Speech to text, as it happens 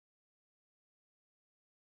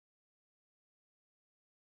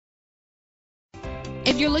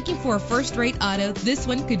If you're looking for a first-rate auto, this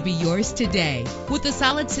one could be yours today. With a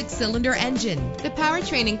solid 6-cylinder engine, the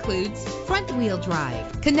powertrain includes front-wheel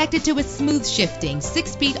drive, connected to a smooth shifting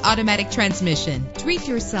 6-speed automatic transmission. Treat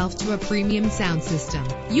yourself to a premium sound system.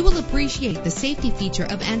 You will appreciate the safety feature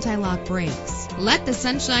of anti-lock brakes. Let the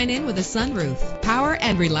sunshine in with a sunroof. Power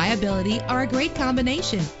and reliability are a great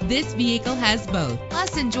combination. This vehicle has both.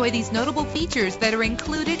 Plus, enjoy these notable features that are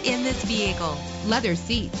included in this vehicle: leather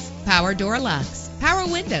seats, power door locks, power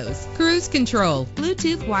windows, cruise control,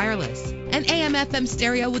 Bluetooth wireless, an AM/FM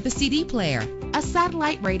stereo with a CD player, a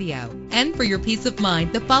satellite radio. And for your peace of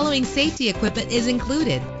mind, the following safety equipment is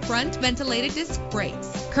included: front ventilated disc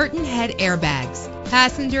brakes, curtain head airbags,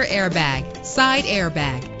 passenger airbag, side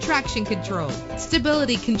airbag, traction control,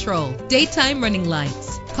 stability control, daytime running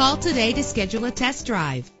lights. Call today to schedule a test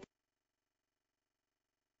drive.